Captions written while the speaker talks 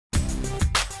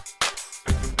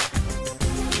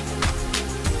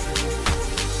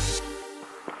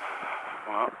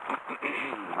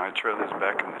My trailer's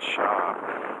back in the shop.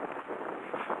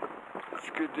 It's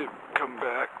good to come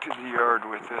back to the yard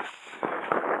with this.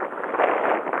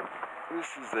 This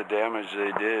is the damage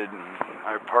they did.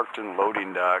 I parked in the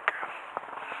loading dock,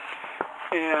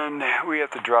 and we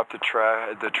have to drop the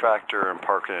tractor and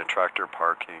park in a tractor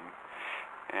parking.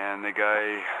 And the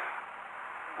guy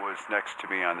was next to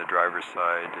me on the driver's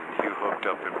side, and he hooked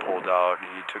up and pulled out,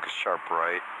 and he took a sharp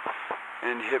right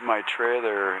and hit my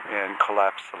trailer and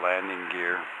collapsed the landing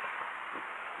gear.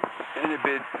 And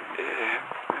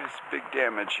it's big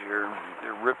damage here.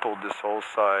 It rippled this whole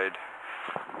side.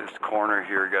 This corner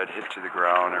here got hit to the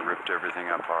ground and ripped everything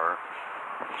apart.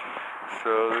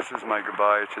 So this is my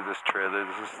goodbye to this trailer.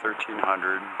 This is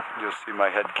 1300. You'll see my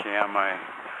head cam. I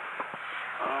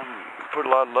put a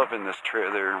lot of love in this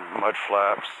trailer. Mud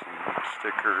flaps and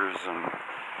stickers, and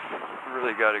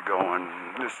really got it going.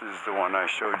 This is the one I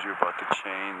showed you about the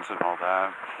chains and all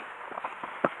that.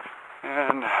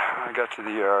 And I got to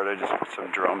the yard. I just put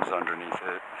some drums underneath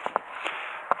it.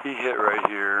 He hit right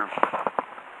here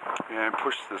and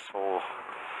pushed this whole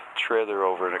trailer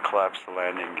over, and it collapsed the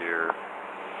landing gear.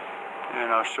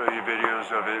 And I'll show you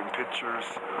videos of it and pictures.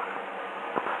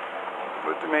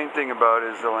 But the main thing about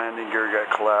it is the landing gear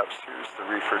got collapsed. Here's the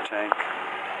reefer tank.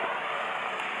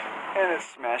 And it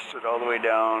smashed it all the way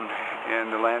down,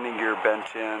 and the landing gear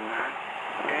bent in,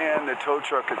 and the tow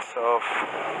truck itself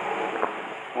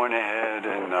went ahead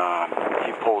and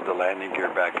he pulled the landing gear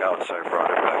back out, so I brought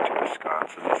it back to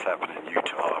Wisconsin. This happened in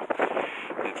Utah.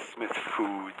 It's Smith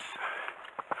Foods.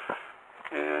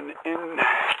 And in the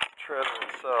trailer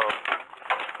itself,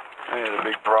 I had a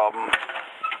big problem.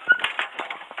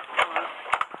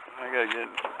 I gotta get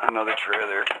another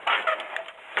trailer.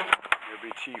 It'll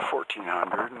be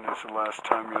T-1300, and that's the last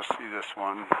time you'll see this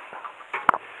one.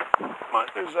 But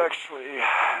there's actually,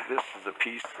 this is a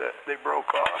piece that they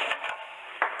broke off.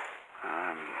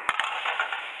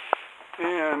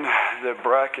 And the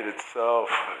bracket itself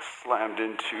slammed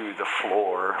into the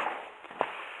floor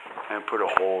and put a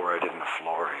hole right in the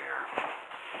floor here.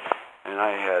 And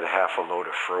I had half a load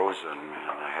of frozen,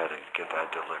 and I had to get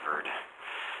that delivered.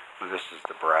 This is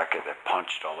the bracket that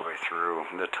punched all the way through.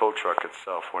 And the tow truck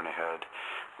itself went ahead.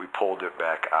 We pulled it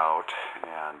back out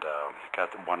and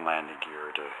got the one landing gear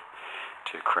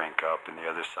to crank up, and the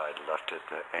other side left it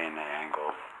at an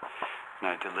angle.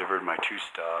 And I delivered my 2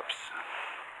 stops.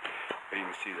 You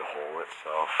can see the hole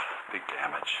itself, big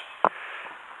damage.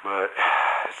 But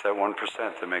it's that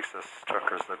 1% that makes us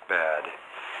truckers look bad.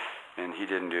 And he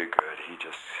didn't do good. He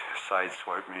just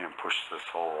sideswiped me and pushed this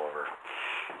hole over.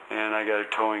 And I got a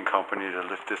towing company to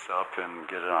lift this up and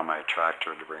get it on my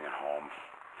tractor to bring it home.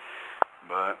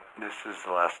 But this is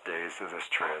the last days of this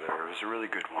trailer. It was a really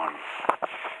good one.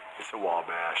 It's a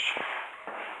Wabash.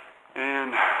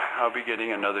 And I'll be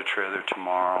getting another trailer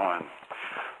tomorrow, and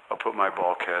I'll put my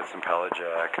bulkheads and pallet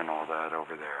jack and all that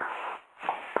over there.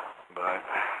 But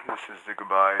this is the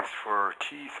goodbyes for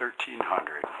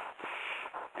T-1300.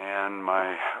 And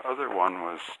my other one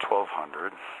was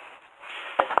 1200.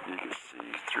 You can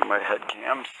see through my head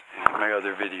cams and my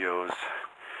other videos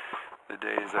the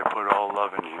days I put all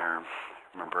love in here.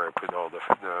 Remember, I put all the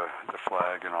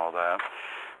flag and all that.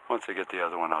 Once I get the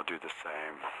other one, I'll do the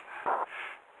same.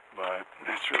 But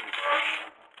it's really good.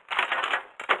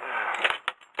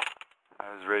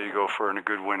 I was ready to go for a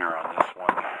good winter on this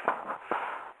one.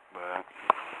 But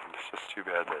it's just too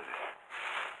bad that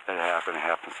it happened. It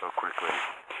happened so quickly.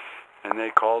 And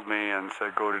they called me and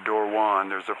said, go to door 1,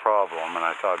 there's a problem. And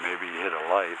I thought maybe you hit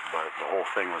a light, but the whole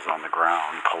thing was on the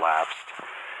ground, collapsed.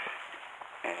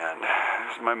 And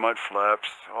there's my mud flaps,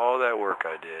 all that work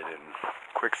I did in a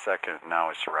quick second, now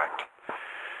it's wrecked.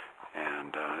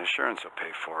 And insurance will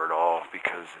pay for it all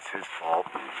because it's his fault.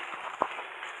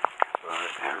 But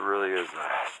it really is a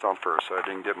stumper, so I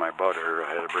didn't get my butter. I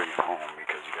had to bring it home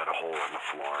because you got a hole in the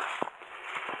floor.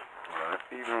 But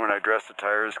even when I dressed the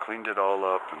tires, cleaned it all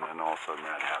up, and then all of a sudden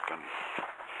that happened.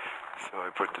 So I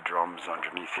put the drums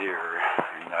underneath here,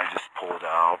 and I just pulled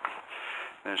out.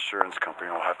 The insurance company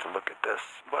will have to look at this,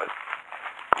 but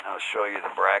I'll show you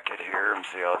the bracket here and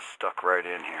see how it's stuck right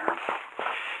in here.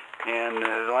 And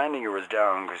the landing gear was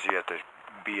down because you have to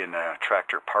be in a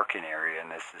tractor parking area, and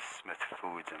this is Smith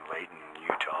Foods in Layton,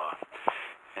 Utah.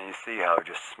 And you see how it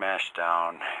just smashed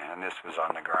down, and this was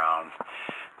on the ground.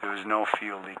 There was no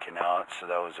fuel leaking out, so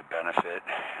that was a benefit.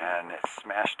 And it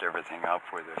smashed everything up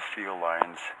where the fuel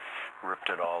lines ripped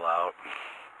it all out.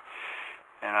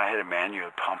 And I had a manual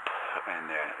pump and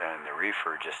the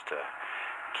reefer just to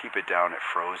keep it down at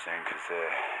frozen because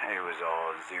it was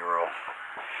all zero.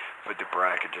 But the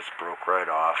bracket just broke right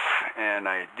off. And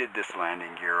I did this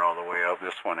landing gear all the way up.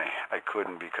 This one I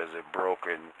couldn't because it broke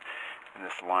and in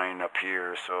this line up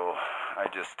here, so I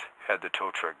just had the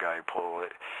tow truck guy pull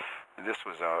it. And this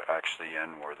was actually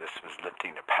in where this was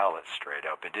lifting the pallet straight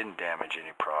up. It didn't damage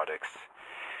any products,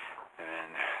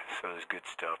 and so it was good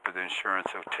stuff. But the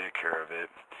insurance will take care of it.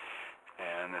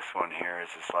 And this one here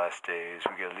is his last days.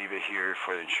 We gotta leave it here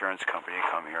for the insurance company to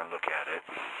come here and look at it.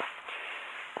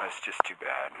 That's just too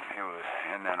bad. It was,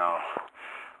 and then I'll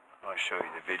show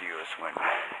you the videos when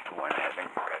it went ahead and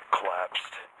got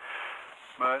collapsed.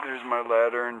 But there's my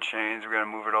ladder and chains. We're gonna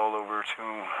move it all over to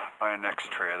my next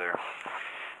trailer.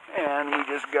 And we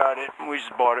just got it. We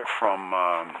just bought it from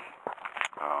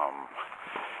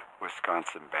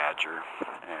Wisconsin Badger,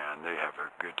 and they have a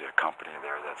good company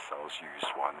there that sells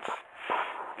used ones.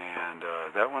 And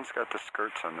that one's got the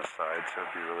skirts on the side, so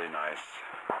it'd be really nice.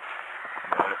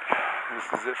 But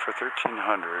this is it for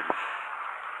 $1,300.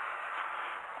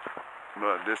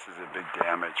 But this is a big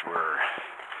damage where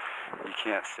you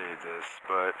can't save this.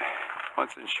 But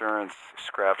once insurance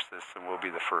scraps this, then we'll be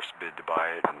the first bid to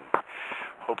buy it, and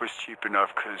hope it's cheap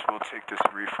enough, because we'll take this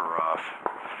reefer off.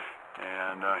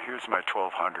 And here's my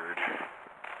 1200.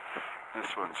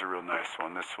 This one's a real nice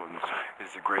one. This one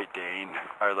is a Great Dane.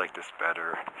 I like this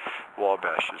better.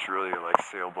 Wabash is really like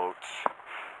sailboats.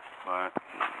 But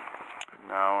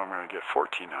now I'm going to get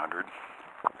 1400.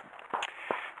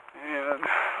 And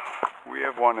we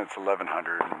have one that's 1100,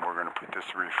 and we're going to put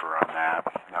this reefer on that.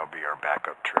 That'll be our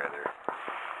backup trailer.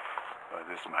 But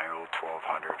this is my old 1200.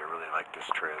 I really like this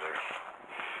trailer.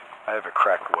 I have a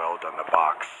cracked weld on the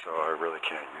box, so I really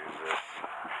can't use this.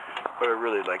 But I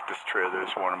really like this trailer.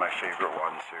 It's one of my favorite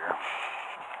ones here.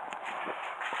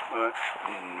 But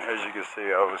as you can see,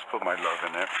 I always put my love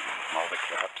in it. All the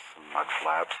caps and mud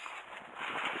flaps.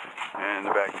 And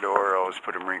the back door, I always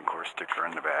put a Marine Corps sticker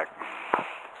in the back.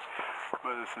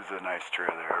 But this is a nice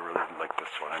trailer. I really like this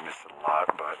one. I miss it a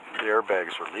lot. But the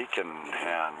airbags were leaking,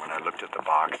 and when I looked at the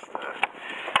box,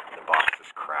 the box is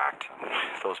cracked. And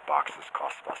those boxes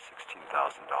cost about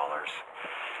 $16,000.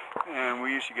 And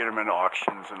we used to get them in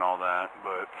auctions and all that.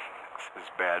 But this is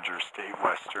Badger State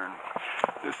Western.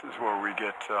 This is where we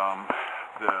get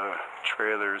the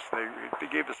trailers. They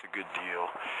gave us a good deal.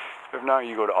 If not,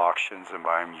 you go to auctions and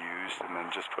buy them used, and then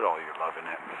just put all your love in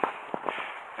it.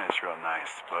 And it's real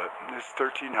nice. But this is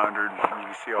 1300. You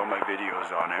can see all my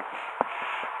videos on it.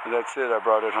 But that's it. I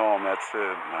brought it home. That's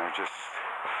it. And I'm just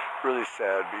really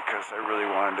sad, because I really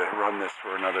wanted to run this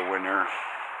for another winter.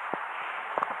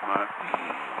 But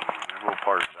we'll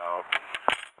part it out.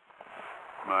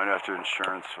 But after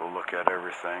insurance, we'll look at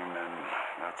everything, and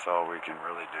that's all we can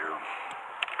really do.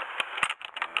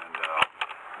 And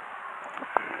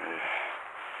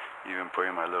even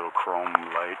putting my little chrome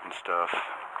light and stuff.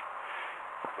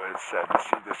 But it's sad to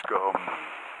see this go.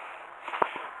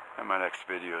 In my next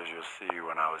videos, you'll see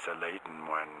when I was at Layton,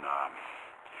 when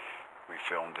we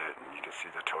filmed it, and you can see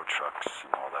the tow trucks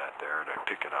and all that there to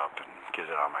pick it up and get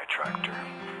it on my tractor.